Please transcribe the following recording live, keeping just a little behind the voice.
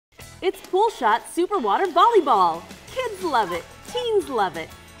It's Pool Shot Super Water Volleyball. Kids love it, teens love it.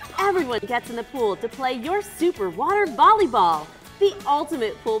 Everyone gets in the pool to play your Super Water Volleyball, the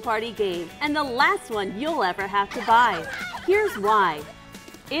ultimate pool party game and the last one you'll ever have to buy. Here's why.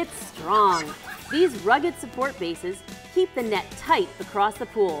 It's strong. These rugged support bases keep the net tight across the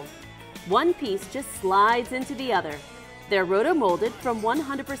pool. One piece just slides into the other. They're roto-molded from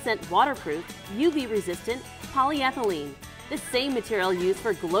 100% waterproof, UV-resistant polyethylene, the same material used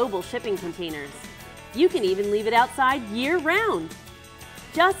for global shipping containers. You can even leave it outside year-round.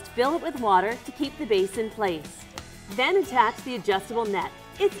 Just fill it with water to keep the base in place. Then attach the adjustable net.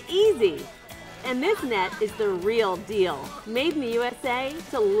 It's easy. And this net is the real deal, made in the USA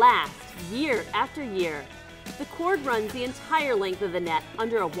to last year after year. The cord runs the entire length of the net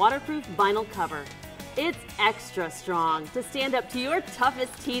under a waterproof vinyl cover. It's extra strong to stand up to your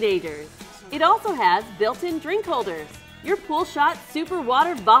toughest teenagers. It also has built-in drink holders. Your Pool Shot Super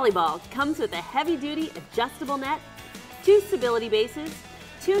Water Volleyball comes with a heavy-duty adjustable net, 2 stability bases,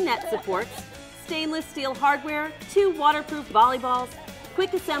 2 net supports, stainless steel hardware, 2 waterproof volleyballs,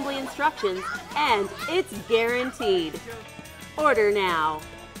 quick assembly instructions, and it's guaranteed. Order now.